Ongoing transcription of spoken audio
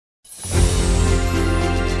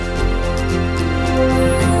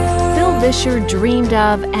Vischer dreamed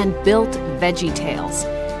of and built VeggieTales.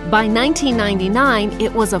 By 1999,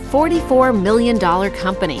 it was a $44 million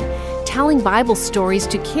company, telling Bible stories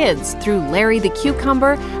to kids through Larry the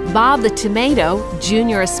Cucumber, Bob the Tomato,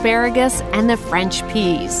 Junior Asparagus, and the French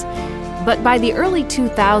Peas. But by the early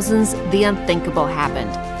 2000s, the unthinkable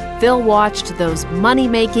happened. Phil watched those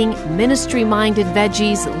money-making, ministry-minded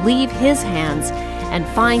veggies leave his hands and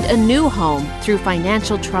find a new home through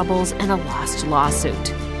financial troubles and a lost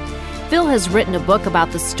lawsuit. Phil has written a book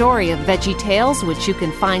about the story of VeggieTales, which you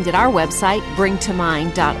can find at our website,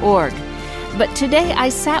 bringtomind.org. But today I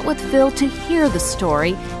sat with Phil to hear the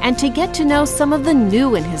story and to get to know some of the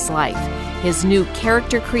new in his life, his new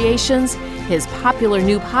character creations, his popular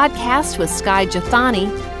new podcast with Skye Jethani,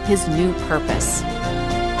 his new purpose.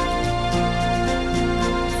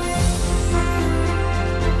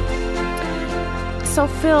 So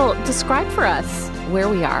Phil, describe for us where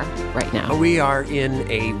we are right now. We are in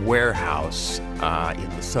a warehouse in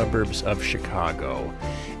the suburbs of Chicago.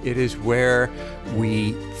 It is where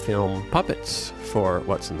we film puppets for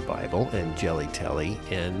What's in the Bible and Jelly Telly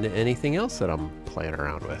and anything else that I'm playing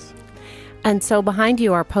around with. And so behind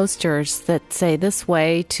you are posters that say this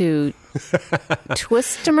way to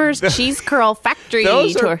Twistimer's Cheese Curl Factory.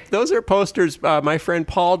 Those are posters. My friend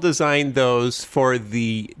Paul designed those for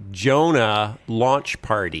the Jonah launch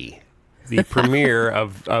party, the premiere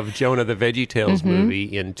of Jonah the VeggieTales movie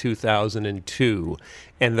in 2002.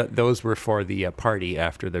 And those were for the party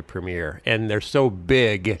after the premiere. And they're so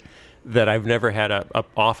big that I've never had a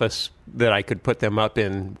office that I could put them up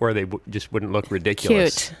in where they just wouldn't look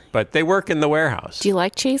ridiculous. Cute. But they work in the warehouse. Do you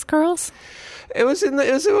like cheese curls? It was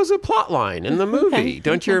a plot line in the movie. Okay.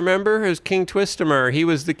 Don't you remember? It was King Twistimer. He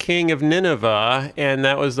was the king of Nineveh, and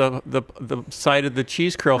that was the site of the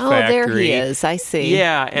cheese curl factory. Oh, there he is. I see.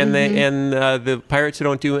 Yeah, and the pirates who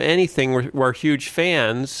don't do anything were huge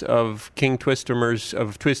fans of King Twistimer's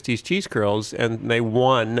of Twisty's cheese curls, and they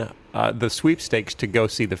won the sweepstakes to go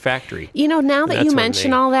see the factory. You know, now that you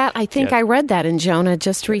mention all that, I think I read that in Jonah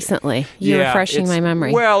just recently. You're refreshing my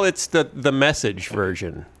memory. Well, it's the Message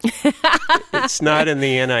version. It's not in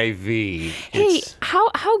the NIV. Hey,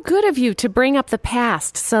 how good of you to bring up the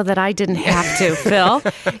past so that I didn't have to, Phil.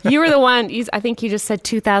 You were the one, I think you just said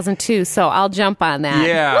 2002, so I'll jump on that.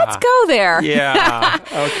 Yeah. Let's go there. Yeah,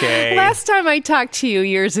 okay. Last time I talked to you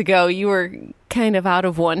years ago, you were kind of out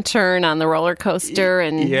of one turn on the roller coaster,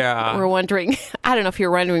 and we're wondering, I don't know if you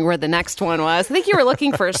were wondering where the next one was. I think you were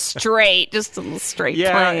looking for just a little straight plane.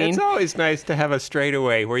 Yeah, it's always nice to have a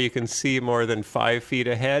straightaway where you can see more than 5 feet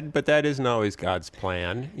ahead, but that isn't always God's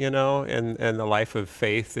plan, you know, and the life of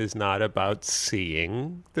faith is not about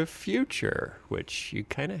seeing the future, which you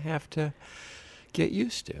kind of have to get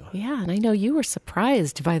used to. Yeah, and I know you were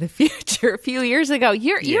surprised by the future a few years ago.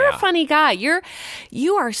 You're a funny guy.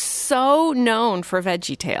 You are so known for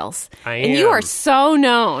VeggieTales. I am. And you are so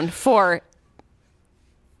known for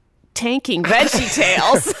tanking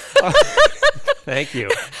VeggieTales. Thank you.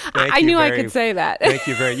 I knew I could say that. Thank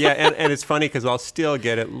you very. Yeah, and it's funny because I'll still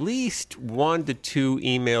get at least 1 to 2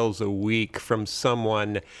 emails a week from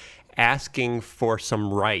someone asking for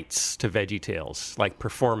some rights to VeggieTales, like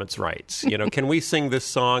performance rights. You know, can we sing this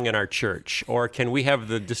song in our church? Or can we have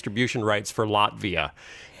the distribution rights for Latvia?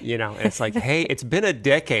 You know, and it's like, hey, it's been a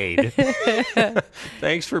decade.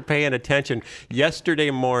 Thanks for paying attention. Yesterday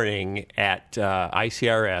morning at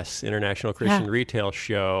ICRS, International Christian Retail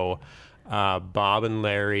Show, Bob and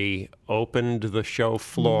Larry opened the show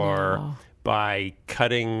floor by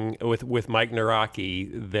cutting with Mike Naraki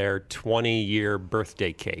their 20-year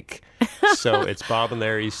birthday cake. So it's Bob and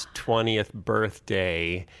Larry's 20th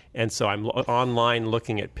birthday, and so I'm online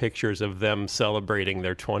looking at pictures of them celebrating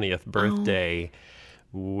their 20th birthday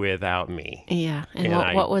without me. Yeah,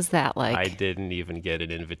 and what was that like? I didn't even get an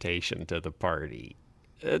invitation to the party.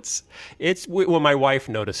 It's well, my wife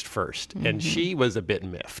noticed first, and she was a bit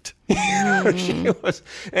miffed. She was,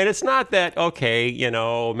 and it's not that you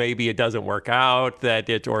know, maybe it doesn't work out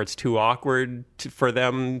or it's too awkward for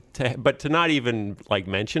them but to not even like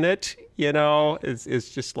mention it, you know,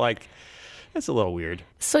 is just like, it's a little weird.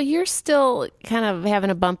 So you're still kind of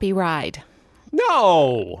having a bumpy ride?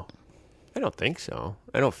 No, I don't think so.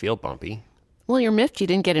 I don't feel bumpy. Well, you're miffed you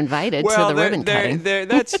didn't get invited to the ribbon cutting.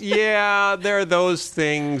 There are those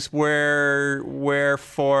things where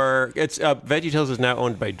for it's VeggieTales is now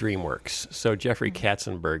owned by DreamWorks, so Jeffrey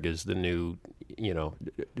Katzenberg is the new, you know,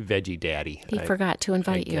 veggie daddy. He forgot to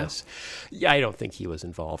invite you. Yeah, I don't think he was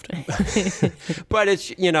involved. But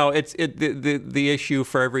it's, you know, the issue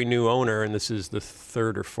for every new owner, and this is the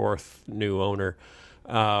 3rd or 4th new owner.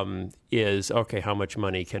 is, okay, how much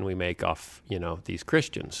money can we make off, these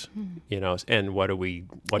Christians, and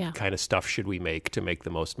what kind of stuff should we make to make the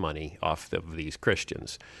most money off of these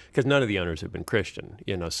Christians? Because none of the owners have been Christian,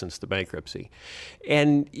 since the bankruptcy.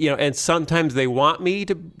 And, and sometimes they want me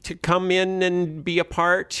to come in and be a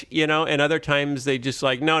part, and other times they just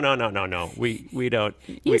like, no, we don't.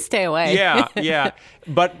 You stay away. Yeah.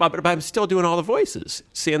 But I'm still doing all the voices.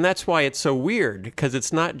 See, and that's why it's so weird, because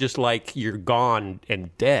it's not just like you're gone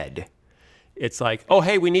and dead. It's like, oh,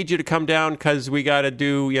 hey, we need you to come down because we got to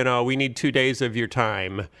do, we need 2 days of your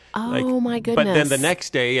time. Oh, my goodness. But then the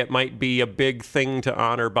next day it might be a big thing to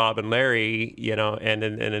honor Bob and Larry, and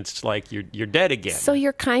it's like you're dead again. So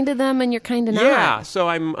you're kind of them and you're kind of not. Yeah, so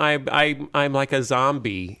I'm like a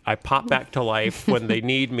zombie. I pop back to life when they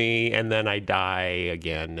need me, and then I die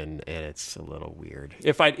again, and it's a little weird.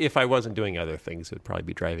 If I wasn't doing other things, it would probably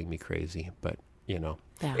be driving me crazy. But, Yeah.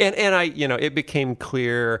 And I, it became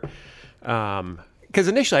clear... because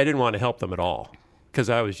initially I didn't want to help them at all, because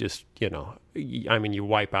I was just, you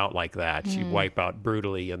wipe out like that, you wipe out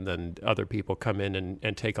brutally, and then other people come in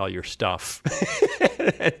and take all your stuff.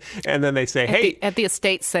 And then they say, hey, at the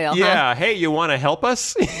estate sale. Yeah. Hey, you want to help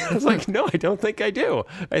us? I was like, no, I don't think I do.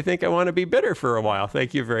 I think I want to be bitter for a while.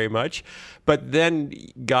 Thank you very much. But then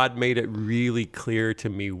God made it really clear to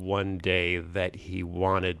me one day that he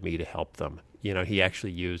wanted me to help them. He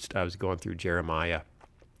actually I was going through Jeremiah,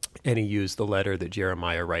 and he used the letter that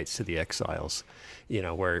Jeremiah writes to the exiles,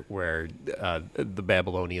 where the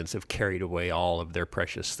Babylonians have carried away all of their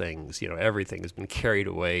precious things. Everything has been carried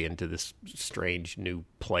away into this strange new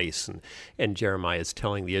place. And Jeremiah is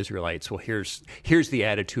telling the Israelites, well, here's the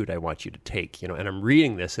attitude I want you to take. And I'm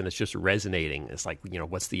reading this, and it's just resonating. It's like,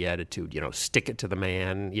 what's the attitude? Stick it to the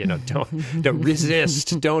man. Don't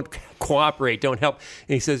resist. Don't cooperate. Don't help.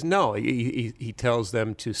 And he says, no. He tells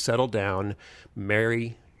them to settle down,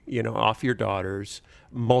 marry, off your daughters,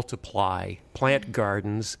 multiply, plant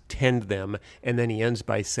gardens, tend them, and then he ends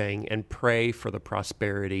by saying, and pray for the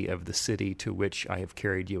prosperity of the city to which I have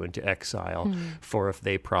carried you into exile, for if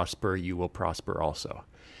they prosper, you will prosper also.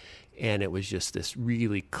 And it was just this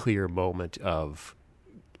really clear moment of,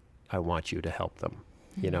 I want you to help them.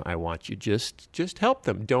 I want you just help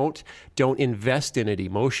them. Don't invest in it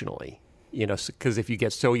emotionally. Because if you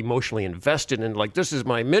get so emotionally invested in, like, this is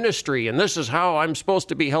my ministry and this is how I'm supposed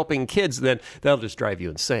to be helping kids, then that'll just drive you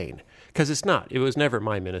insane. Because it's not. It was never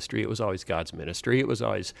my ministry. It was always God's ministry. It was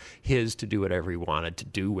always his to do whatever he wanted to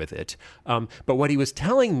do with it. But what he was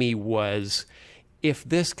telling me was, if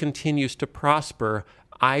this continues to prosper,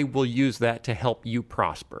 I will use that to help you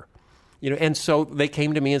prosper. And so they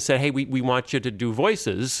came to me and said, hey, we want you to do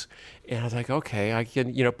voices. And I was like, okay, I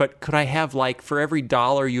can, but could I have, like, for every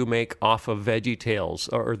 $1 you make off of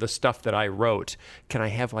VeggieTales or the stuff that I wrote, can I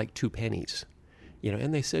have like 2 pennies?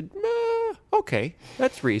 And they said, okay,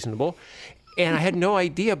 that's reasonable. And I had no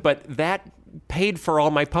idea, but that paid for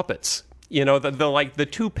all my puppets. The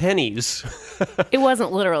 2 pennies. It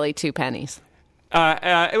wasn't literally 2 pennies.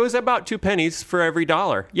 It was about 2 pennies for every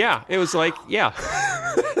 $1. Yeah, it was like, yeah.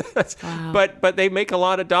 Wow. But they make a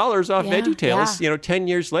lot of dollars off VeggieTales, 10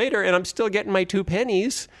 years later, and I'm still getting my 2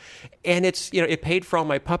 pennies. And it's, it paid for all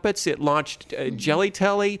my puppets. It launched Jelly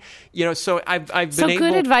Telly, so I've been able... So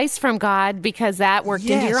good advice from God, because that worked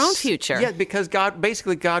into your own future. Yeah, because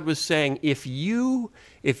God was saying, if you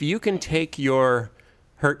can take your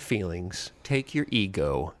hurt feelings, take your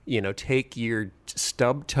ego, take your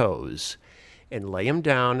stubbed toes, and lay them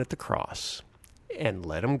down at the cross and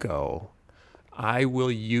let them go, I will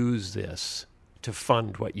use this to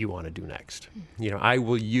fund what you want to do next. I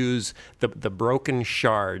will use the broken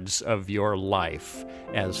shards of your life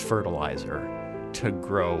as fertilizer to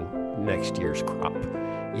grow next year's crop.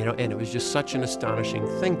 And it was just such an astonishing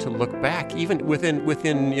thing to look back. Even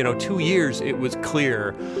within 2 years, it was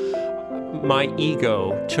clear my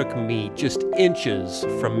ego took me just inches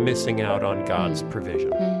from missing out on God's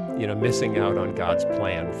provision. Missing out on God's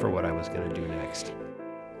plan for what I was going to do next.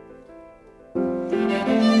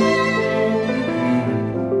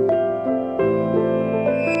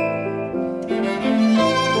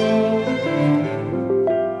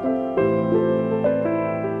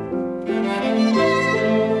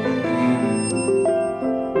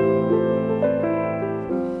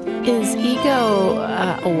 Is ego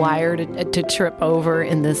a wire to trip over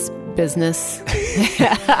in this business?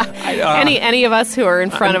 Any of us who are in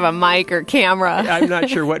front of a mic or camera. I'm not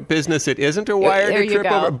sure what business it isn't a wire to trip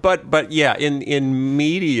over, but yeah, in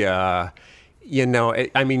media,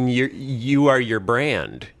 you are your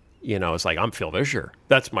brand. It's like, I'm Phl Vischer.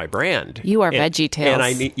 That's my brand. You are VeggieTales. And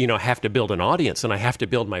I need, have to build an audience, and I have to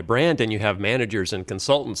build my brand. And you have managers and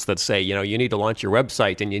consultants that say, you need to launch your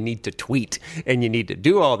website, and you need to tweet, and you need to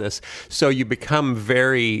do all this. So you become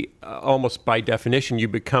very, almost by definition, you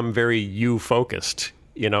become very you-focused.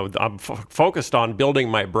 I'm focused on building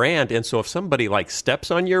my brand. And so if somebody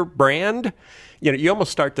steps on your brand, you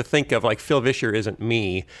almost start to think of Phl Vischer isn't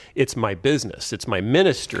me, it's my business, it's my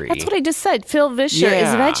ministry. That's what I just said. Phl Vischer is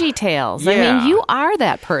VeggieTales. Yeah. I mean, you are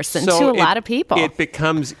that person to a lot of people. It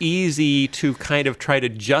becomes easy to kind of try to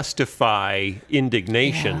justify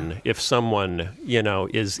indignation if someone,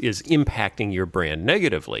 is impacting your brand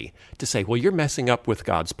negatively, to say, well, you're messing up with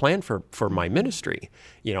God's plan for my ministry.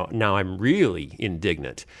 Now I'm really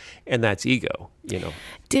indignant. And that's ego,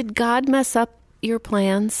 Did God mess up your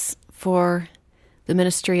plans for the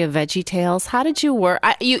ministry of VeggieTales? How did you work?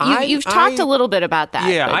 You've talked a little bit about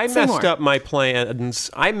that. Yeah, I messed up my plans.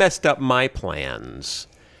 I messed up my plans,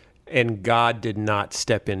 and God did not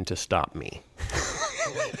step in to stop me.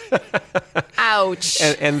 Ouch.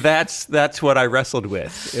 And that's what I wrestled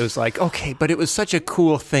with. It was like, okay, but it was such a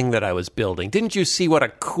cool thing that I was building. Didn't you see what a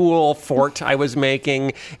cool fort I was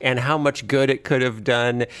making and how much good it could have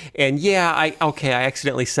done? And I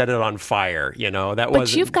accidentally set it on fire.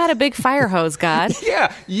 But you've got a big fire hose, God.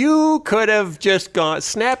 Yeah, you could have just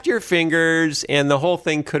snapped your fingers, and the whole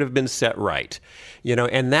thing could have been set right.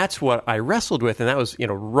 And that's what I wrestled with. And that was,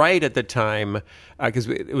 right at the time, because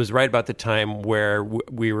it was right about the time where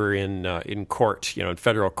we were in court, in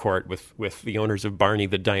federal court with the owners of Barney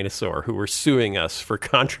the dinosaur, who were suing us for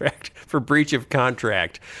breach of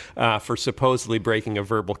contract, for supposedly breaking a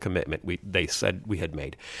verbal commitment they said we had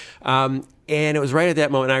made. And it was right at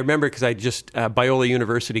that moment. I remember because I just, Biola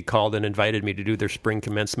University called and invited me to do their spring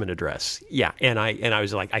commencement address. Yeah. And I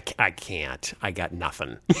was like, I can't. I got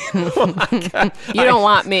nothing. You don't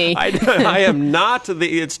want me. I am not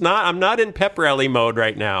I'm not in pep rally mode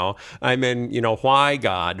right now. I'm in, why,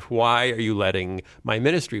 God? Why are you letting my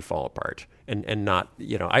ministry fall apart? And not,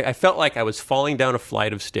 I felt like I was falling down a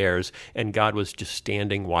flight of stairs, and God was just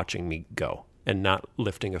standing watching me go and not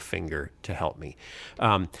lifting a finger to help me.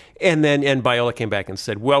 And Biola came back and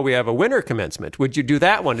said, well, we have a winter commencement. Would you do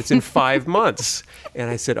that one? It's in 5 months. And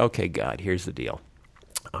I said, okay, God, here's the deal.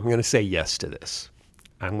 I'm going to say yes to this.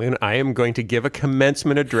 I am going to give a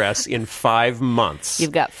commencement address in 5 months.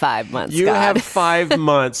 You've got 5 months, You God. have 5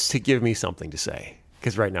 months to give me something to say,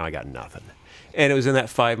 because right now I got nothing. And it was in that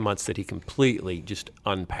 5 months that he completely just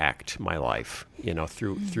unpacked my life,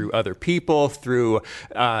 through other people, through,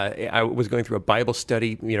 I was going through a Bible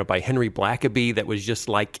study, by Henry Blackaby that was just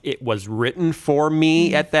like it was written for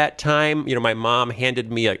me at that time. My mom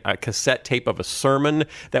handed me a cassette tape of a sermon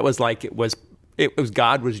that was like it was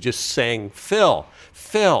God was just saying, Phil,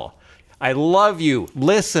 I love you.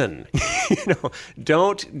 Listen,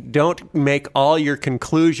 don't make all your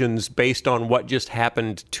conclusions based on what just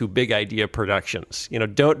happened to Big Idea Productions.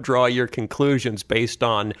 Don't draw your conclusions based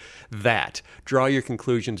on that. Draw your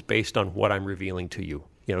conclusions based on what I'm revealing to you.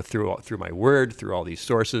 Through my word, through all these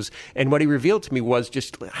sources. And what he revealed to me was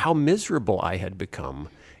just how miserable I had become,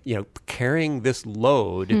 carrying this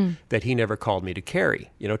load that he never called me to carry,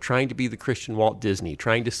 trying to be the Christian Walt Disney,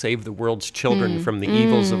 trying to save the world's children from the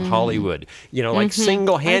evils of Hollywood,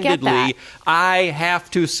 single-handedly, I have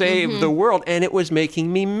to save the world. And it was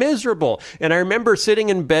making me miserable. And I remember sitting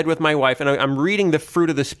in bed with my wife, and I'm reading the fruit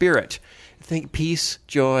of the Spirit. Think peace,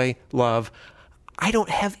 joy, love. I don't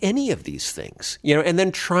have any of these things, and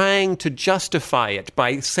then trying to justify it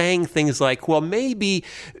by saying things like, well, maybe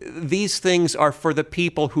these things are for the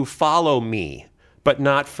people who follow me, but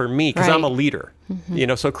not for me, because I'm a leader.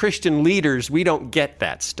 So Christian leaders, we don't get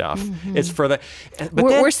that stuff. It's for the... But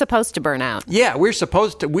we're supposed to burn out. Yeah,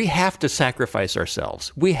 we have to sacrifice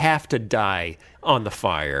ourselves. We have to die on the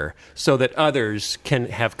fire so that others can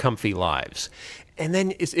have comfy lives. And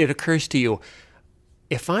then it occurs to you,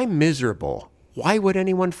 if I'm miserable, why would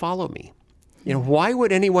anyone follow me? Why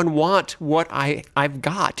would anyone want what I've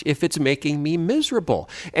got if it's making me miserable?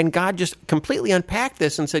 And God just completely unpacked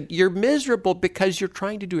this and said, you're miserable because you're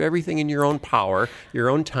trying to do everything in your own power, your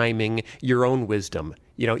own timing, your own wisdom.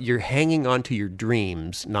 You're hanging on to your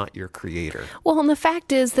dreams, not your creator. Well, and the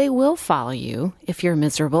fact is they will follow you if you're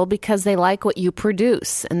miserable because they like what you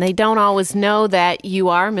produce. And they don't always know that you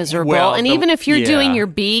are miserable. Well, and even if you're doing your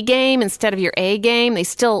B game instead of your A game, they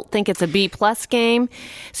still think it's a B+ game.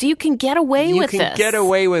 So you can get away with this. You can get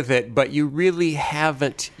away with it, but you really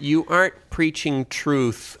haven't. You aren't preaching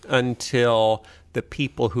truth until the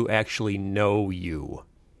people who actually know you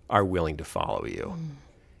are willing to follow you.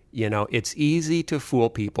 It's easy to fool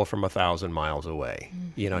people from 1,000 miles away,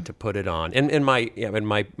 to put it on. And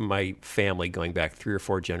my family, going back 3 or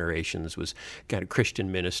 4 generations, was kind of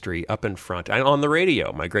Christian ministry up in front. On the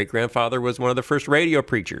radio, my great-grandfather was one of the first radio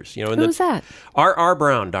preachers. Who was that? R.R.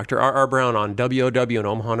 Brown, Dr. R.R. Brown on WOW in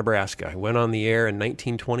Omaha, Nebraska. He went on the air in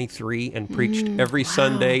 1923 and preached every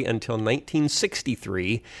Sunday until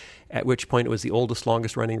 1963. At which point it was the oldest,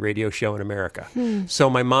 longest-running radio show in America. So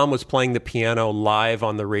my mom was playing the piano live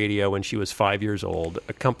on the radio when she was 5 years old,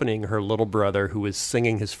 accompanying her little brother, who was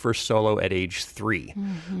singing his first solo at age 3.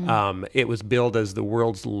 It was billed as the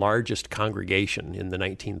world's largest congregation in the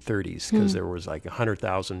 1930s because there was like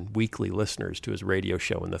 100,000 weekly listeners to his radio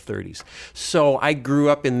show in the 30s. So I grew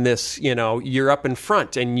up in this, you're up in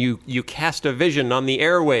front and you cast a vision on the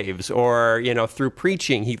airwaves, or, through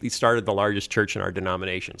preaching. He started the largest church in our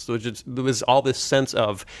denomination. So there was all this sense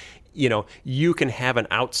of, you can have an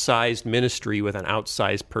outsized ministry with an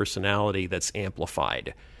outsized personality that's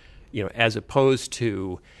amplified, as opposed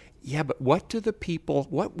to, but what do the people,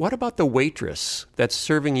 what about the waitress that's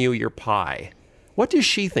serving you your pie? What does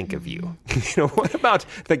she think of you? What about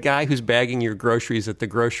the guy who's bagging your groceries at the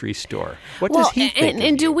grocery store? What does he think of you?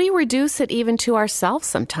 And do we reduce it even to ourselves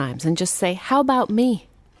sometimes and just say, how about me?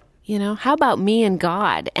 How about me and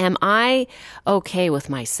God? Am I okay with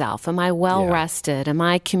myself? Am I well rested? Am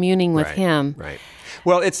I communing with Him? Right.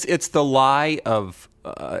 Well, it's the lie of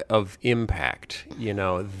impact.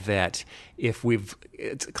 That if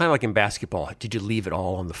it's kind of like in basketball. Did you leave it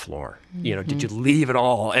all on the floor? Did you leave it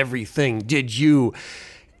all? Everything? Did you?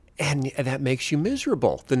 And that makes you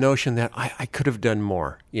miserable. The notion that I could have done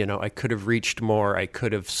more. I could have reached more. I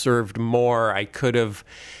could have served more. I could have.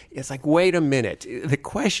 It's like, wait a minute. The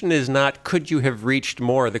question is not, could you have reached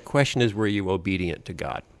more? The question is, were you obedient to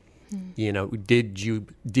God? Did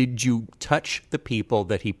you touch the people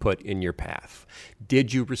that He put in your path?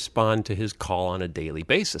 Did you respond to His call on a daily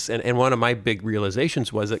basis? And one of my big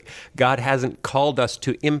realizations was that God hasn't called us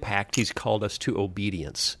to impact. He's called us to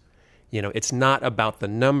obedience. It's not about the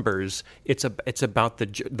numbers. It's about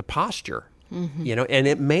the posture. And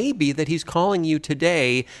it may be that He's calling you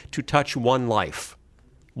today to touch one life.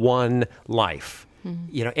 And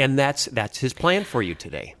that's His plan for you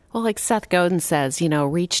today. Well, like Seth Godin says,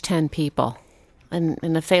 reach 10 people. And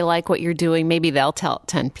if they like what you're doing, maybe they'll tell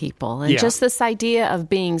 10 people. And just this idea of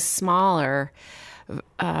being smaller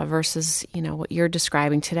versus, what you're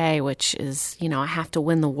describing today, which is, I have to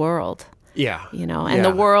win the world. Yeah.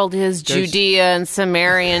 The world is Judea and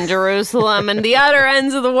Samaria and Jerusalem and the other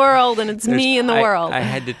ends of the world, and it's me in the world. I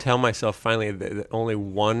had to tell myself finally that only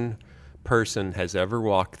one person has ever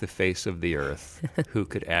walked the face of the earth who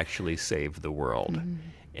could actually save the world,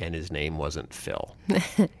 and his name wasn't Phil.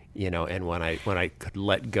 And when I could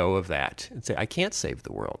let go of that and say, I can't save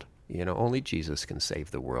the world. Only Jesus can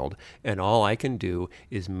save the world, and all I can do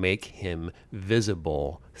is make Him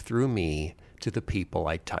visible through me to the people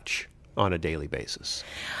I touch on a daily basis.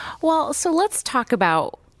 Well, so let's talk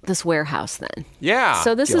about this warehouse then. Yeah.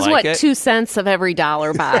 So this is what 2 cents of every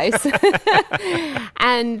dollar buys.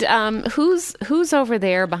 And who's over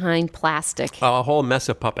there behind plastic? A whole mess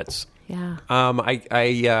of puppets. Yeah.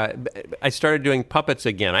 I started doing puppets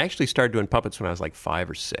again. I actually started doing puppets when I was like 5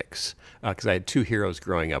 or 6 because I had 2 heroes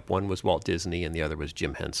growing up. One was Walt Disney and the other was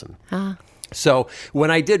Jim Henson. So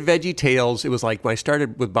when I did Veggie Tales, it was like when I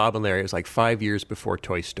started with Bob and Larry, it was like 5 years before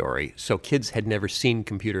Toy Story. So kids had never seen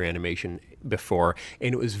computer animation before,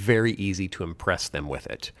 and it was very easy to impress them with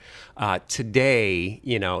it. Today,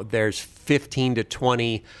 there's 15 to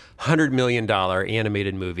 20, $100 million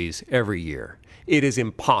animated movies every year. It is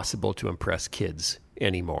impossible to impress kids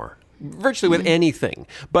anymore. Virtually with anything.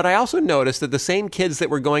 But I also noticed that the same kids that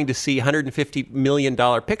were going to see $150 million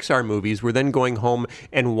Pixar movies were then going home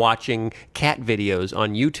and watching cat videos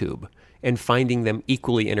on YouTube and finding them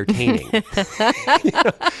equally entertaining.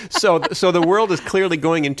 So the world is clearly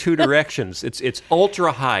going in 2 directions. It's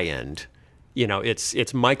ultra high end.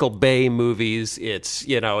 It's Michael Bay movies. It's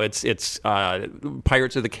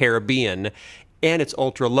Pirates of the Caribbean, and it's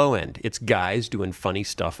ultra low end. It's guys doing funny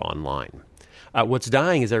stuff online. What's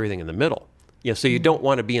dying is everything in the middle. So you don't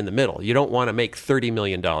want to be in the middle. You don't want to make $30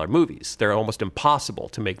 million movies. They're almost impossible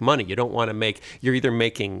to make money. You don't want to you're either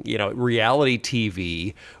making, reality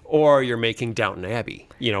TV or you're making Downton Abbey,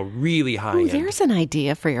 really high end. There's an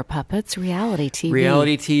idea for your puppets, reality TV.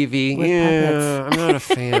 Reality TV, I'm not a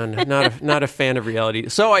fan. not a fan of reality.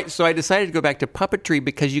 So I decided to go back to puppetry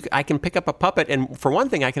because I can pick up a puppet, and for one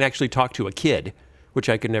thing, I can actually talk to a kid which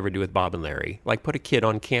I could never do with Bob and Larry. Like put a kid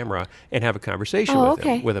on camera and have a conversation with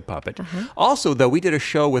him, with a puppet. Also, though, we did a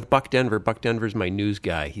show with Buck Denver. Buck Denver's my news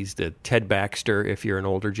guy. He's the Ted Baxter if you're an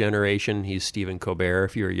older generation. He's Stephen Colbert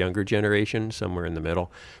if you're a younger generation, somewhere in the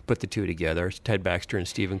middle. Put the two together. Ted Baxter and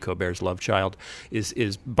Stephen Colbert's love child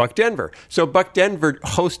is Buck Denver. So Buck Denver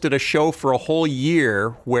hosted a show for a whole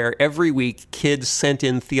year where every week kids sent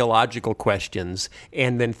in theological questions,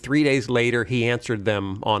 and then 3 days later he answered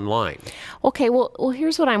them online. Okay, well,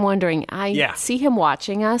 here's what I'm wondering. I see him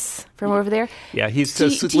watching us from over there. Yeah, he's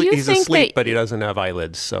asleep, but he doesn't have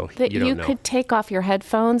eyelids, so you don't know. You could take off your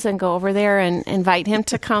headphones and go over there and invite him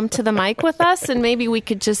to come to the mic with us, and maybe we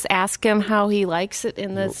could just ask him how he likes it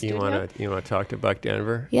in the studio. You want to talk to Buck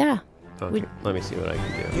Denver? Yeah. Okay, let me see what I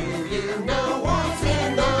can do. Do you know what's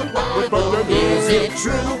in the Bible? Is it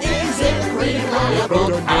true? Is it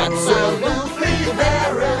reliable? Absolutely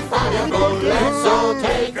verifiable. Let's all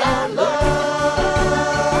take a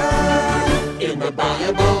look in the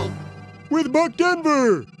Bible. With Buck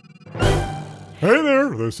Denver. Hey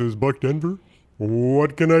there, this is Buck Denver.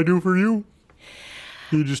 What can I do for you?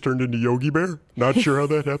 He just turned into Yogi Bear. Not sure how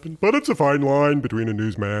that happened, but it's a fine line between a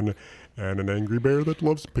newsman and an angry bear that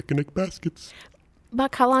loves picnic baskets.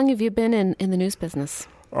 Buck, how long have you been in the news business?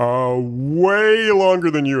 Way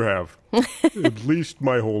longer than you have. At least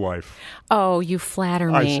my whole life. Oh, you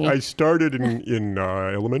flatter me. I started in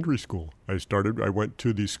elementary school. I went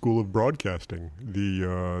to the School of Broadcasting,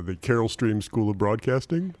 the Carroll Stream School of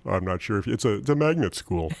Broadcasting. I'm not sure if it's a magnet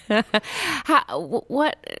school.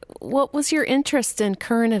 What was your interest in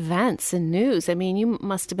current events and news? I mean, you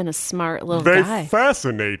must have been a smart little guy. They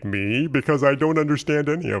fascinate me because I don't understand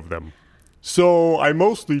any of them. So I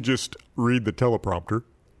mostly just read the teleprompter.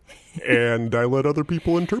 And I let other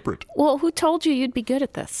people interpret. Well, who told you you'd be good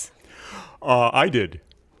at this? I did.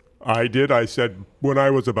 I said, when I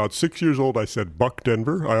was about 6 years old, I said, Buck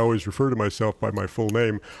Denver. I always refer to myself by my full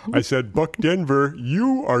name. I said, Buck Denver,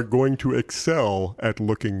 you are going to excel at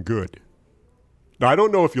looking good. Now, I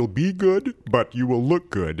don't know if you'll be good, but you will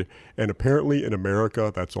look good. And apparently in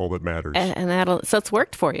America, that's all that matters. So it's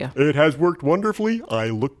worked for you. It has worked wonderfully. I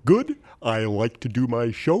look good. I like to do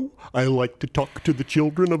my show. I like to talk to the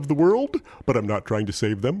children of the world, but I'm not trying to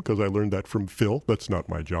save them because I learned that from Phil. That's not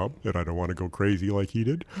my job, and I don't want to go crazy like he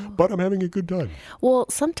did, but I'm having a good time. Well,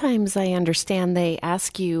 sometimes I understand they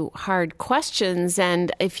ask you hard questions,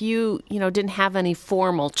 and if you didn't have any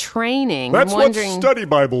formal training, That's I'm wondering... what study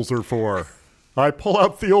Bibles are for. I pull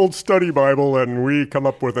out the old study Bible and we come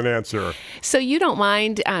up with an answer. So you don't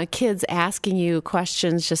mind kids asking you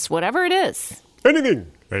questions, just whatever it is?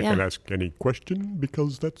 Anything. They can ask any question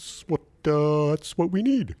because that's what we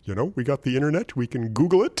need. We got the internet. We can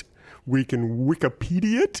Google it. We can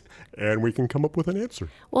Wikipedia it, and we can come up with an answer.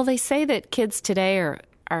 Well, they say that kids today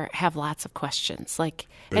have lots of questions.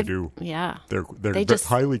 They do. Yeah. They're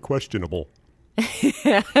highly questionable.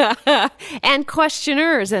 And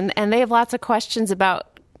questioners, and they have lots of questions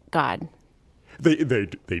about God. They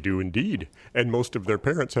do indeed. And most of their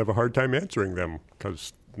parents have a hard time answering them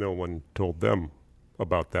because no one told them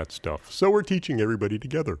about that stuff. So we're teaching everybody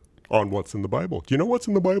together on what's in the Bible. Do you know what's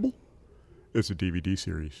in the Bible? It's a DVD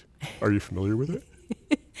series. Are you familiar with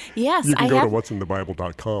it? Yes, you can go to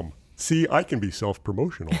what'sinthebible.com. See, I can be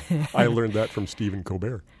self-promotional. I learned that from Stephen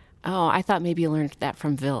Colbert. Oh, I thought maybe you learned that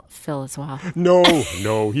from Phil as well. No,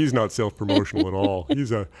 he's not self-promotional at all.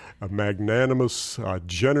 He's a magnanimous,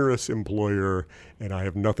 generous employer, and I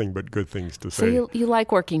have nothing but good things to say. So you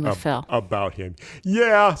like working with Phil? About him.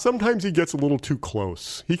 Yeah, sometimes he gets a little too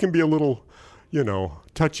close. He can be a little,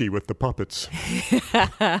 touchy with the puppets.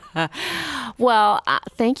 Well,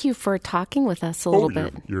 thank you for talking with us a little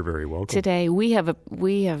bit. You're very welcome. Today, we have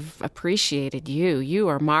appreciated you. You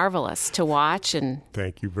are marvelous to watch. And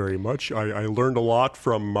thank you very much. I learned a lot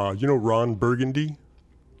from, Ron Burgundy?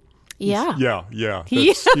 Yeah.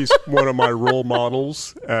 He's one of my role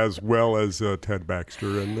models, as well as Ted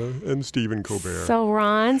Baxter and Stephen Colbert. So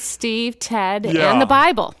Ron, Steve, Ted, and the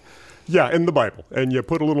Bible. Yeah, in the Bible. And you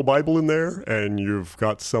put a little Bible in there, and you've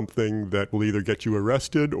got something that will either get you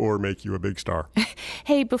arrested or make you a big star.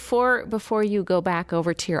 Hey, before you go back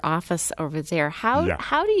over to your office over there, how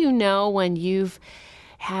do you know when you've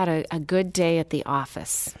had a good day at the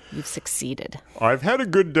office? You've succeeded. I've had a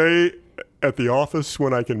good day at the office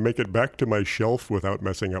when I can make it back to my shelf without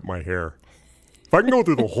messing up my hair. If I can go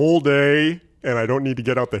through the whole day and I don't need to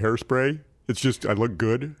get out the hairspray, it's just I look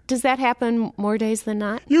good. Does that happen more days than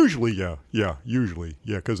not? Usually, yeah. Usually,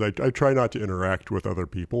 because I try not to interact with other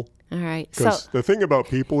people. All right. Because the thing about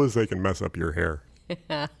people is they can mess up your hair.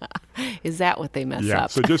 Is that what they mess up? Yeah,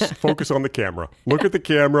 so just focus on the camera. Look at the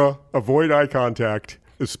camera, avoid eye contact,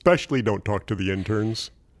 Especially don't talk to the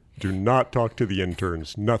interns. Do not talk to the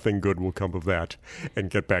interns. Nothing good will come of that.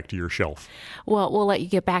 And get back to your shelf. Well, we'll let you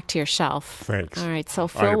get back to your shelf. Thanks. All right, so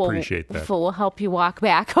I appreciate that. Phil will help you walk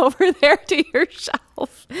back over there to your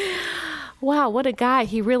shelf. Wow, what a guy.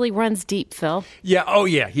 He really runs deep, Phil. Yeah. Oh,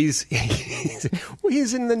 yeah. He's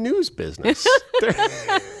in the news business.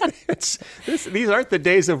 These aren't the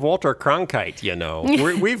days of Walter Cronkite, you know.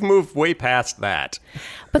 We've moved way past that.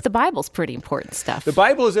 But the Bible's pretty important stuff. The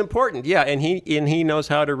Bible is important, yeah, and he knows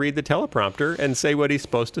how to read the teleprompter and say what he's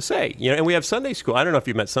supposed to say. You know, and we have Sunday school. I don't know if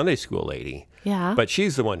you met Sunday school lady. Yeah. But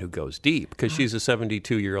she's the one who goes deep because she's a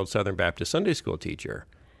 72-year-old Southern Baptist Sunday school teacher.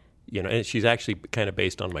 You know, and she's actually kind of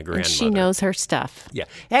based on my grandmother. And she knows her stuff. Yeah.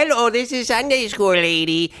 Hello, this is Sunday School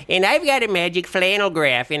Lady, and I've got a magic flannel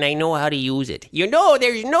graph, and I know how to use it. You know,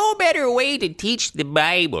 there's no better way to teach the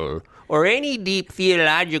Bible or any deep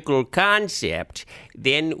theological concept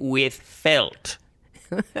than with felt.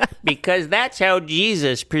 Because that's how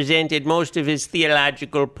Jesus presented most of his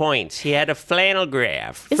theological points. He had a flannel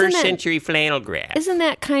graph, first-century flannel graph. Isn't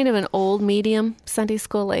that kind of an old medium, Sunday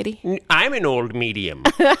school lady? I'm an old medium.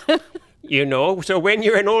 You know, so when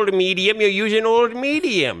you're an old medium, you use an old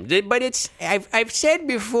medium. But I've said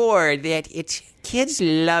before that kids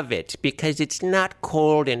love it because it's not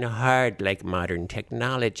cold and hard like modern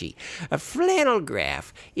technology. A flannel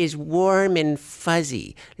graph is warm and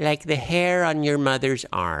fuzzy like the hair on your mother's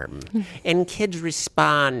arm, and kids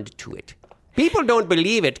respond to it. People don't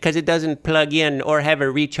believe it because it doesn't plug in or have a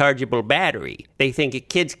rechargeable battery. They think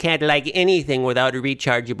kids can't like anything without a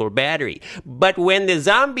rechargeable battery. But when the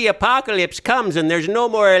zombie apocalypse comes and there's no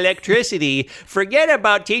more electricity, forget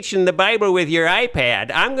about teaching the Bible with your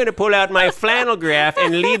iPad. I'm going to pull out my flannel graph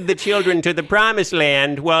and lead the children to the promised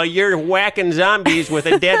land while you're whacking zombies with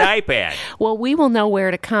a dead iPad. Well, we will know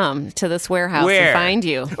where to come to this warehouse to find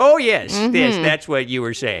you. Oh, yes. Yes, that's what you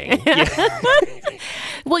were saying. Yeah.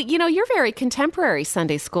 Well, you know, you're very contemporary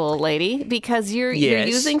Sunday school lady because you're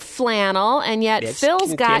using flannel, and yet That's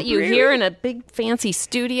Phil's got you here in a big fancy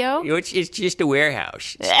studio. It's just a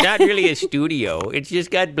warehouse. It's not really a studio. It's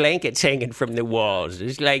just got blankets hanging from the walls.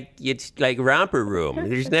 It's like romper room.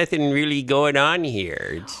 There's nothing really going on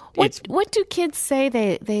here. What do kids say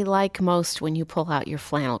they like most when you pull out your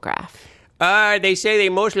flannel graph? They say they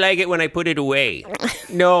most like it when I put it away.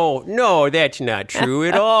 No, that's not true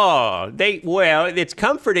at all. It's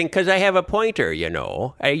comforting because I have a pointer, you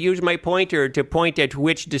know. I use my pointer to point at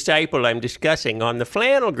which disciple I'm discussing on the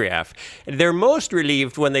flannel graph. They're most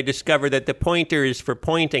relieved when they discover that the pointer is for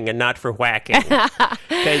pointing and not for whacking.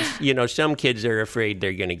 Because, you know, some kids are afraid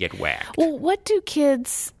they're going to get whacked. Well, what do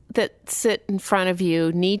kids that sit in front of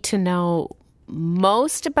you need to know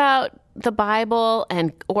most about the Bible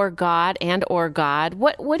or God?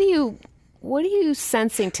 What are you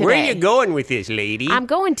sensing today? Where are you going with this, lady? I'm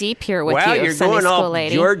going deep here with you. You're Sunday going school all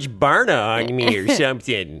lady. George Barna on me or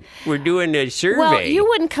something. We're doing a survey. Well, you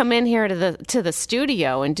wouldn't come in here to the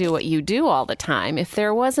studio and do what you do all the time if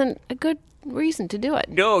there wasn't a good reason to do it.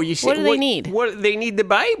 No, you see, what do they need? Well, they need the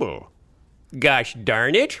Bible. Gosh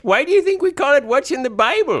darn it. Why do you think we call it What's in the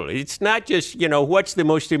Bible? It's not just, you know, what's the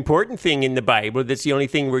most important thing in the Bible. That's the only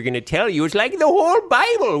thing we're going to tell you. It's like the whole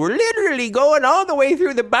Bible. We're literally going all the way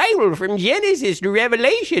through the Bible from Genesis to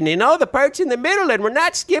Revelation and all the parts in the middle. And we're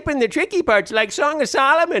not skipping the tricky parts like Song of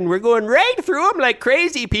Solomon. We're going right through them like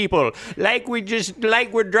crazy people. Like we're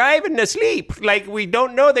driving to sleep. Like we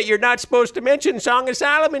don't know that you're not supposed to mention Song of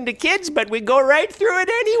Solomon to kids, but we go right through it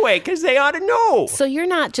anyway because they ought to know. So you're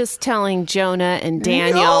not just telling Jonah and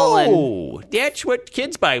Daniel. No, that's what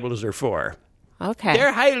kids' Bibles are for. Okay.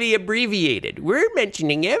 They're highly abbreviated. We're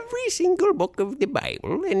mentioning every single book of the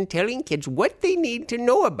Bible and telling kids what they need to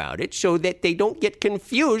know about it so that they don't get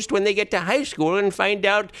confused when they get to high school and find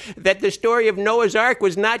out that the story of Noah's Ark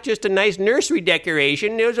was not just a nice nursery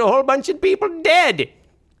decoration. There was a whole bunch of people dead,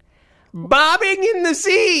 bobbing in the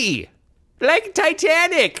sea. Like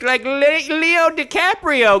Titanic, like Leo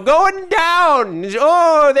DiCaprio going down.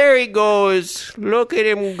 Oh, there he goes. Look at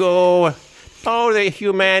him go. Oh, the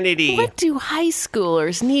humanity. What do high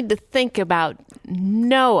schoolers need to think about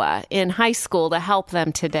Noah in high school to help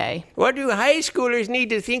them today? What do high schoolers need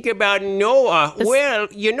to think about Noah? Well,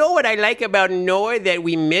 you know what I like about Noah that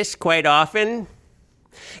we miss quite often?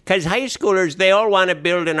 Because high schoolers, they all want to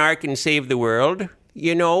build an ark and save the world.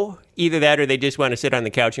 You know, either that or they just want to sit on the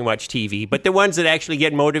couch and watch TV. But the ones that actually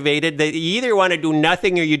get motivated, you either want to do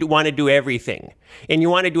nothing or you want to do everything. And you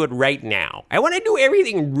want to do it right now. I want to do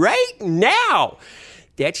everything right now.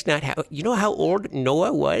 That's not how... You know how old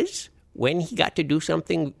Noah was when he got to do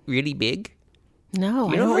something really big? No,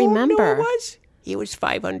 I don't remember. Noah was? He was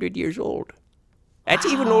 500 years old. That's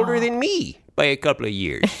even older than me. by a couple of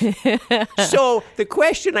years. So the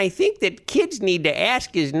question I think that kids need to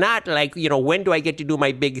ask is not like, when do I get to do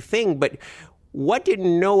my big thing, but what did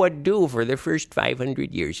Noah do for the first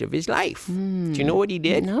 500 years of his life? Do you know what he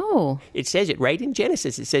did? No. It says it right in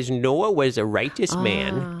Genesis. It says Noah was a righteous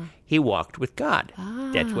man. He walked with God.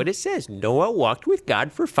 That's what it says. Noah walked with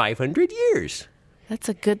God for 500 years. That's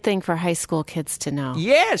a good thing for high school kids to know.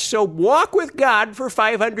 Yes, so walk with God for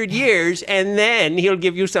 500 years, and then he'll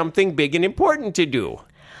give you something big and important to do.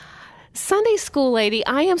 Sunday school lady,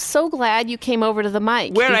 I am so glad you came over to the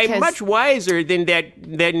mic. Well, I'm much wiser than that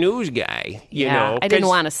news guy, you know. I didn't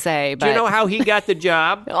want to say, but... Do you know how he got the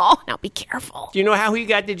job? Oh, now be careful. Do you know how he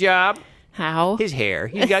got the job? How? His hair.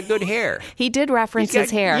 He's got good hair. He did reference his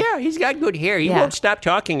hair. Yeah, he's got good hair. He won't stop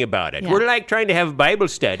talking about it. Yeah. We're like trying to have Bible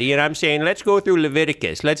study, and I'm saying, let's go through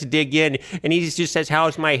Leviticus. Let's dig in. And he just says,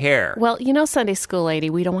 how's my hair? Well, Sunday school lady,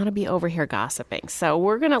 we don't want to be over here gossiping, so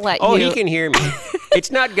we're going to let you... Oh, he can hear me. It's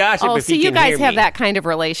not gossip if he can hear me. So you guys have that kind of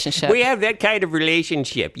relationship. We have that kind of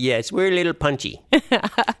relationship, yes. We're a little punchy.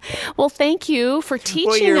 Well, thank you for teaching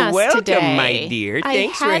us today. Well, you're welcome, my dear.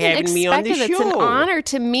 Thanks for having me on the show. It's an honor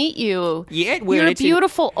to meet you. Yeah, well, you're a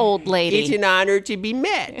beautiful old lady. It's an honor to be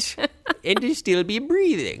met and to still be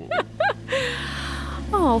breathing.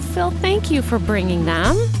 Oh, Phil, thank you for bringing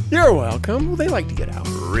them. You're welcome. Well, they like to get out.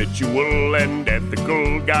 Ritual and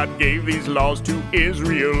ethical, God gave these laws to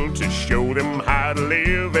Israel to show them how to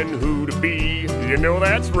live and who to be. You know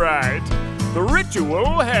that's right. The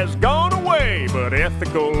ritual has gone away, but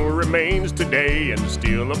ethical remains today and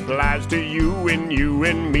still applies to you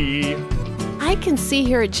and me. I can see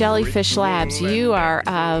here at Jellyfish Labs, you are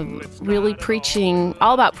really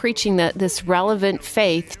all about preaching this relevant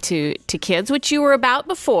faith to kids, which you were about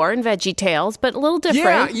before in Veggie Tales, but a little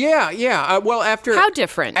different. Yeah. Well, How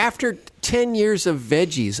different? After 10 years of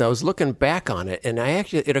veggies, I was looking back on it, and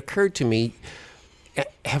it occurred to me,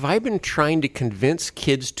 have I been trying to convince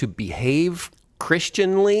kids to behave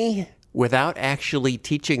Christianly without actually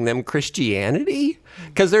teaching them Christianity?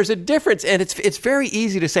 Because there's a difference, and it's very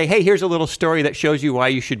easy to say, hey, here's a little story that shows you why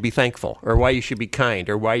you should be thankful, or why you should be kind,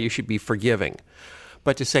 or why you should be forgiving.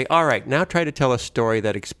 But to say, all right, now try to tell a story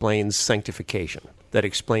that explains sanctification, that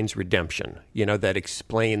explains redemption, that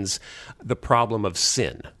explains the problem of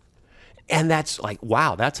sin. And that's like,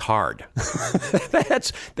 wow, that's hard.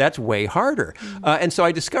 that's way harder. And so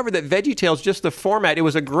I discovered that VeggieTales, just the format, it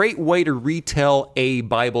was a great way to retell a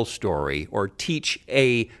Bible story or teach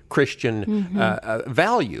a Christian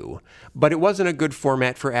value. But it wasn't a good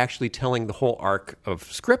format for actually telling the whole arc of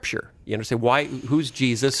Scripture. Say, who's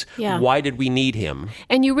Jesus? Yeah. Why did we need him?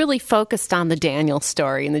 And you really focused on the Daniel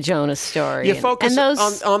story and the Jonah story. You focus and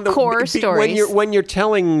those on the core stories. When you're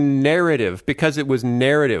telling narrative, because it was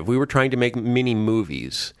narrative, we were trying to make mini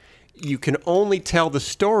movies. You can only tell the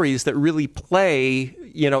stories that really play,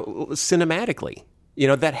 cinematically.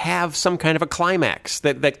 That have some kind of a climax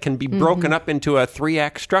that can be broken up into a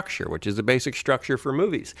 3-act structure, which is the basic structure for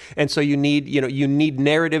movies. And so you need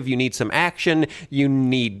narrative, you need some action, you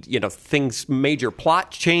need, major plot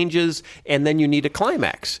changes, and then you need a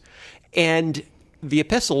climax. And the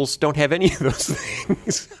epistles don't have any of those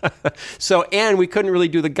things. And we couldn't really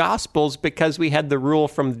do the Gospels because we had the rule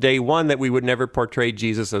from day one that we would never portray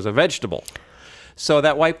Jesus as a vegetable. So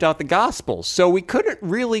that wiped out the Gospels. So we couldn't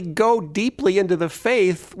really go deeply into the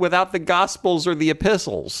faith without the Gospels or the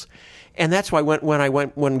epistles. And that's why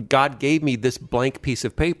when God gave me this blank piece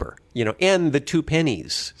of paper, and the 2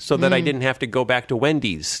 pennies, so that I didn't have to go back to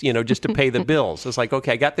Wendy's, just to pay the bills. It's like,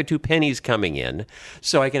 okay, I got the 2 pennies coming in,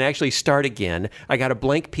 so I can actually start again. I got a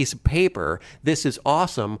blank piece of paper. This is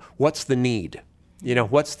awesome. What's the need?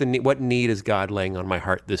 What need is God laying on my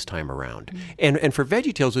heart this time around? And for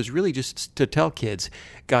VeggieTales, it was really just to tell kids,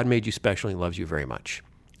 God made you special and he loves you very much.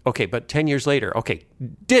 Okay, but 10 years later, okay,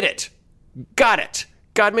 did it. Got it.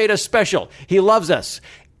 God made us special. He loves us.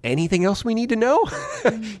 Anything else we need to know?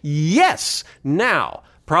 Yes. Now,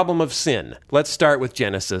 problem of sin. Let's start with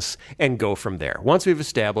Genesis and go from there. Once we've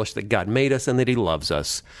established that God made us and that he loves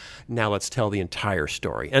us, now let's tell the entire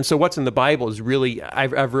story. And so what's in the Bible is really,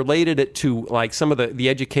 I've related it to like some of the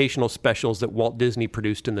educational specials that Walt Disney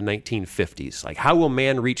produced in the 1950s, like How Will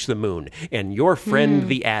Man Reach the Moon? And Your Friend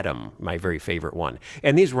the Atom, my very favorite one.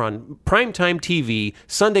 And these were on primetime TV,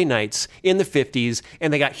 Sunday nights in the 50s,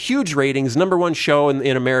 and they got huge ratings, #1 show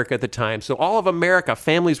in America at the time. So all of America,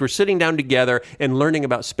 families were sitting down together and learning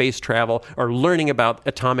about space travel or learning about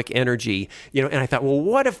atomic energy. And I thought, well,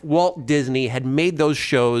 what if Walt Disney had made those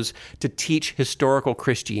shows to teach historical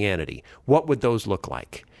Christianity? What would those look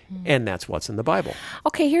like? And that's what's in the Bible.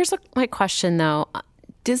 Okay, here's my question, though.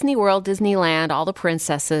 Disney World, Disneyland, all the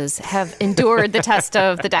princesses have endured the test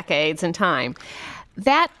of the decades and time.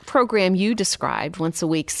 That program you described, once a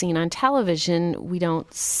week, seen on television, we don't...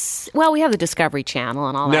 Well, we have the Discovery Channel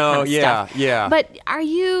and all that kind of stuff. Yeah. But are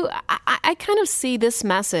you... I kind of see this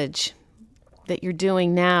message that you're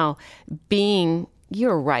doing now being...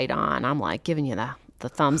 You're right on. I'm like giving you the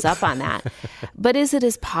thumbs up on that. But is it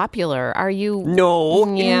as popular? Are you...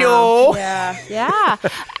 No. Yeah.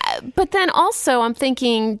 But then also I'm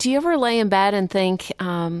thinking, do you ever lay in bed and think,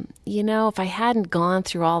 if I hadn't gone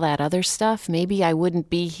through all that other stuff, maybe I wouldn't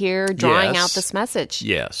be here drawing out this message?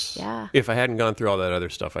 Yes. Yeah. If I hadn't gone through all that other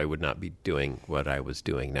stuff, I would not be doing what I was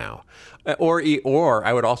doing now. Or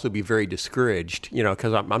I would also be very discouraged,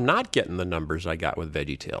 because I'm not getting the numbers I got with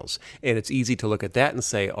VeggieTales. And it's easy to look at that and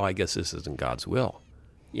say, I guess this isn't God's will.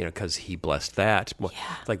 Because he blessed that. Well,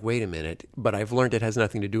 it's like, wait a minute. But I've learned it has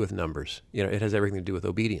nothing to do with numbers. It has everything to do with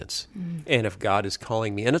obedience. And if God is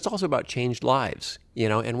calling me, and it's also about changed lives,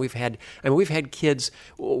 and we've had kids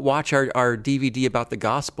watch our DVD about the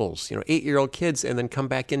Gospels, 8-year-old kids, and then come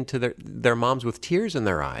back into their moms with tears in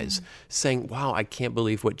their eyes saying, wow, I can't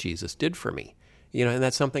believe what Jesus did for me. And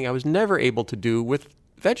that's something I was never able to do with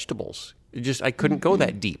vegetables. I couldn't go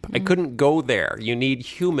that deep. I couldn't go there. You need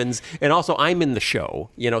humans. And also, I'm in the show,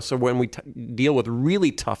 so when we deal with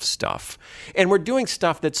really tough stuff, and we're doing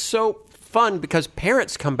stuff that's so fun because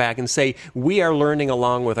parents come back and say, we are learning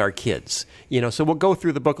along with our kids. So we'll go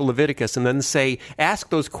through the book of Leviticus and then ask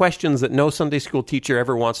those questions that no Sunday school teacher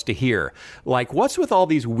ever wants to hear. Like, what's with all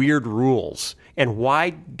these weird rules? And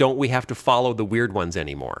why don't we have to follow the weird ones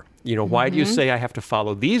anymore? Why do you say I have to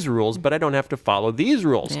follow these rules, but I don't have to follow these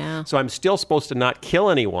rules? Yeah. So I'm still supposed to not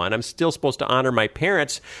kill anyone. I'm still supposed to honor my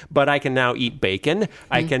parents, but I can now eat bacon.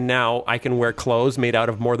 I can wear clothes made out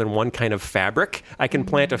of more than one kind of fabric. I can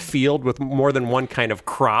plant a field with more than one kind of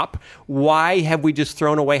crop. Why have we just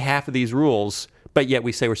thrown away half of these rules, but yet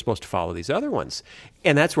we say we're supposed to follow these other ones?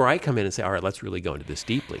 And that's where I come in and say, all right, let's really go into this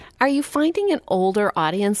deeply. Are you finding an older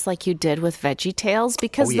audience like you did with VeggieTales?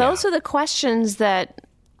 Because those are the questions that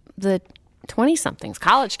the 20-somethings,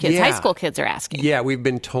 college kids, high school kids are asking. Yeah, we've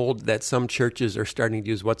been told that some churches are starting to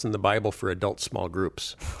use what's in the Bible for adult small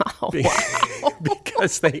groups. Oh, wow.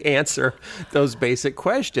 Because they answer those basic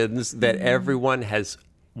questions that everyone has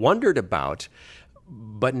wondered about,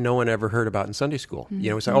 but no one ever heard about in Sunday school.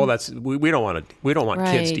 We say, we don't want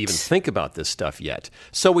kids to even think about this stuff yet.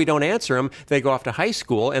 So we don't answer them. They go off to high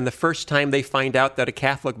school, and the first time they find out that a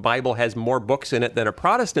Catholic Bible has more books in it than a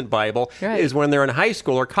Protestant Bible is when they're in high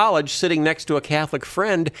school or college sitting next to a Catholic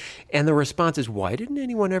friend, and the response is, why didn't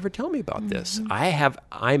anyone ever tell me about this?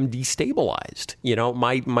 I'm destabilized.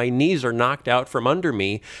 My knees are knocked out from under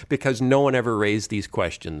me because no one ever raised these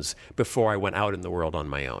questions before I went out in the world on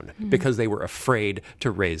my own, because they were afraid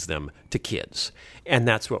to raise them to kids. And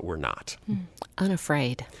that's what we're not.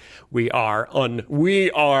 Unafraid. We are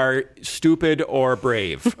stupid or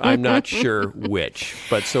brave. I'm not sure which,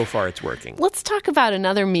 but so far it's working. Let's talk about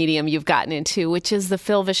another medium you've gotten into, which is the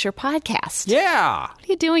Phl Vischer podcast. Yeah. What are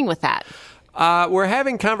you doing with that? We're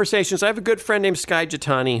having conversations. I have a good friend named Skye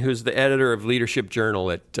Jitani, who's the editor of Leadership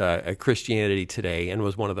Journal at Christianity Today and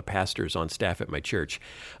was one of the pastors on staff at my church.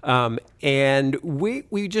 And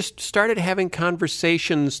we just started having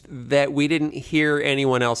conversations that we didn't hear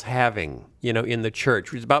anyone else having, in the church.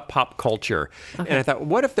 It was about pop culture. Okay. And I thought,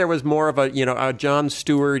 what if there was more of a Jon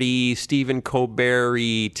Stewart-y, Stephen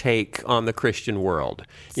Colbert-y take on the Christian world?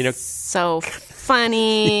 So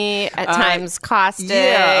funny, at times caustic,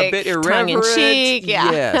 a bit irreverent, tongue-in-cheek.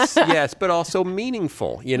 Yeah. Yes, but also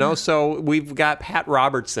meaningful, So we've got Pat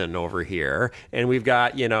Robertson over here, and we've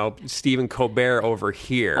got, Stephen Colbert over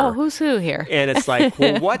here. Oh, who's who here? And it's like,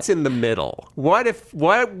 well, what's in the middle? What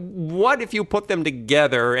if you put them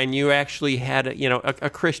together and you actually had a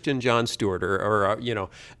Christian Jon Stewart or an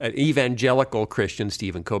evangelical Christian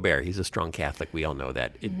Stephen Colbert? He's a strong Catholic. We all know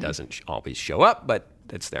that. It doesn't always show up, but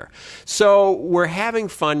it's there. So we're having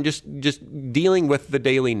fun just dealing with the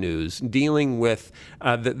daily news, dealing with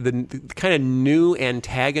the kind of new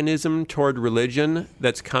antagonism toward religion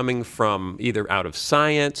that's coming from either out of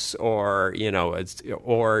science or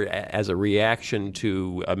as a reaction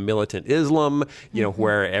to a militant Islam,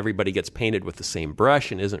 where everybody gets painted with the same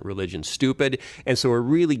brush and isn't religion stupid. And so we're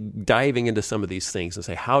really diving into some of these things and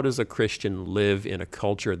say, how does a Christian live in a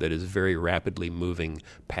culture that is very rapidly moving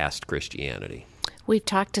past Christianity? We've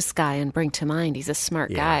talked to Skye and Bring to Mind. He's a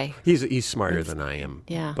smart guy. He's smarter than I am,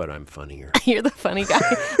 yeah. But I'm funnier. You're the funny guy.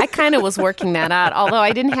 I kind of was working that out, although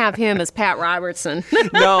I didn't have him as Pat Robertson.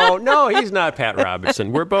 No, he's not Pat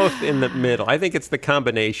Robertson. We're both in the middle. I think it's the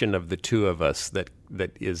combination of the two of us that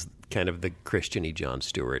is kind of the Christian-y Jon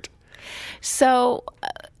Stewart. So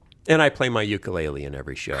And I play my ukulele in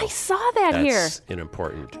every show. I saw that here. That's an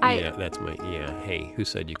important. That's my. Yeah. Hey, who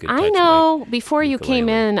said you could? I touch know. my Before you came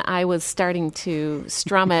ukulele? in, I was starting to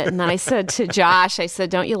strum it, and then I said to Josh, I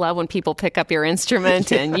said, "Don't you love when people pick up your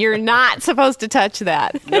instrument and you're not supposed to touch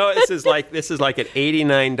that?" No, this is like an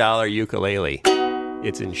 $89 ukulele.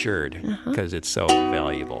 It's insured because it's so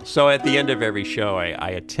valuable. So at the end of every show, I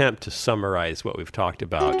attempt to summarize what we've talked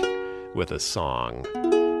about with a song,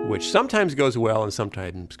 which sometimes goes well and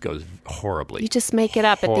sometimes goes horribly. You just make it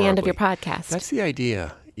up at the end of your podcast. That's the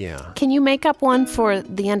idea, yeah. Can you make up one for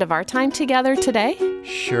the end of our time together today?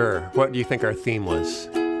 Sure. What do you think our theme was?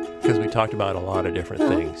 Because we talked about a lot of different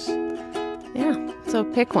things. Yeah, so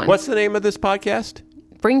pick one. What's the name of this podcast?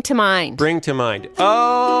 Bring to mind. Bring to mind.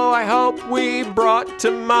 Oh, I hope we brought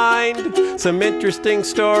to mind some interesting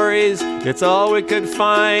stories. It's all we could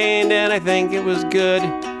find, and I think it was good.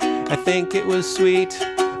 I think it was sweet.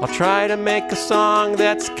 I'll try to make a song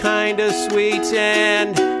that's kind of sweet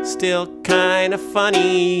and still kind of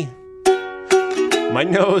funny. My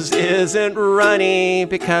nose isn't runny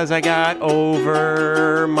because I got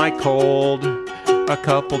over my cold a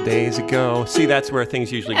couple days ago. See, that's where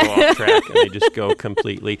things usually go off track and they just go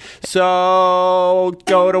completely. So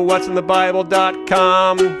go to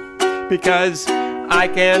what'sinthebible.com because I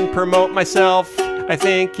can promote myself. I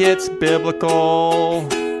think it's biblical.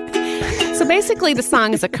 So basically, the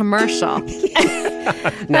song is a commercial.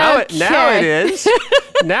 Now it is.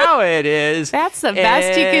 Now it is. That's the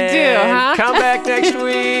best you could do, huh? Come back next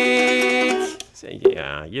week. So,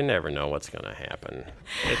 yeah, you never know what's going to happen.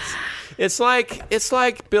 It's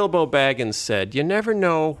like Bilbo Baggins said, you never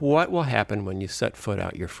know what will happen when you set foot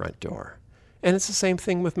out your front door. And it's the same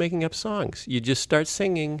thing with making up songs. You just start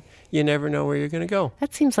singing, you never know where you're going to go.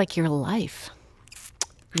 That seems like your life.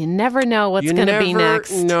 You never know what's going to be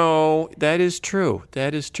next. No, that is true.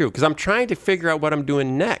 That is true. Because I'm trying to figure out what I'm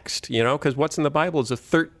doing next, because What's in the Bible is a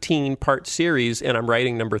 13-part series, and I'm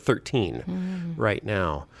writing number 13 right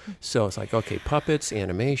now. So it's like, okay, puppets,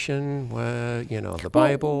 animation, the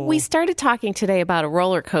Bible. Well, we started talking today about a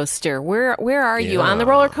roller coaster. Where are you on the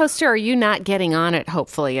roller coaster? Or are you not getting on it,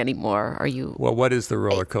 hopefully, anymore? Are you? Well, what is the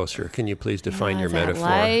roller coaster? Can you please define your is that metaphor?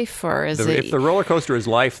 Life, or is it? If the roller coaster is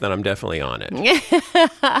life, then I'm definitely on it.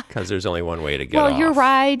 Because there's only one way to get off. Well, your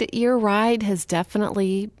ride has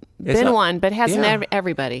definitely been one, but hasn't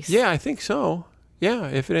everybody's. Yeah, I think so. Yeah,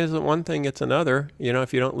 if it isn't one thing, it's another.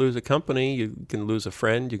 If you don't lose a company, you can lose a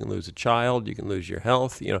friend, you can lose a child, you can lose your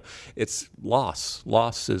health. It's loss.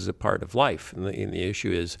 Loss is a part of life. And the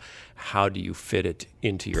issue is, how do you fit it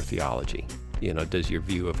into your theology? Does your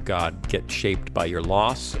view of God get shaped by your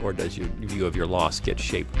loss, or does your view of your loss get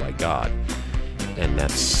shaped by God? And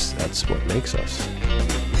that's what makes us.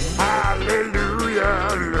 Hallelujah,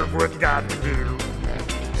 look what God can do.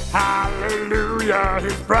 Hallelujah,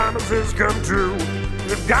 his promises come true.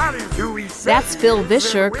 If God is who he says. That's Phl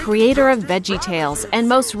Vischer, creator of VeggieTales, and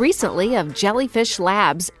most recently of Jellyfish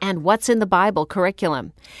Labs and What's in the Bible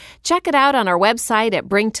curriculum. Check it out on our website at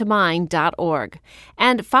bringtomind.org.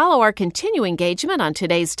 And follow our continued engagement on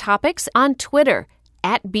today's topics on Twitter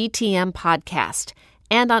at BTM Podcast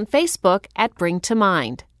and on Facebook at Bring to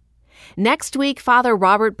Mind. Next week, Father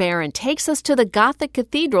Robert Barron takes us to the Gothic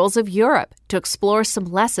cathedrals of Europe to explore some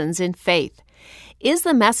lessons in faith. Is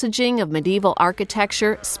the messaging of medieval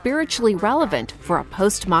architecture spiritually relevant for a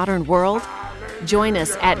postmodern world? Join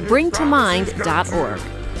us at bringtomind.org.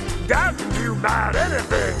 God can do about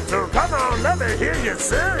anything, so come on, let me hear you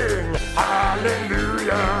sing.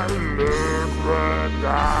 Hallelujah, look what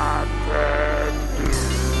God can do.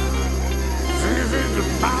 It's easy to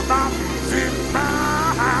pop up.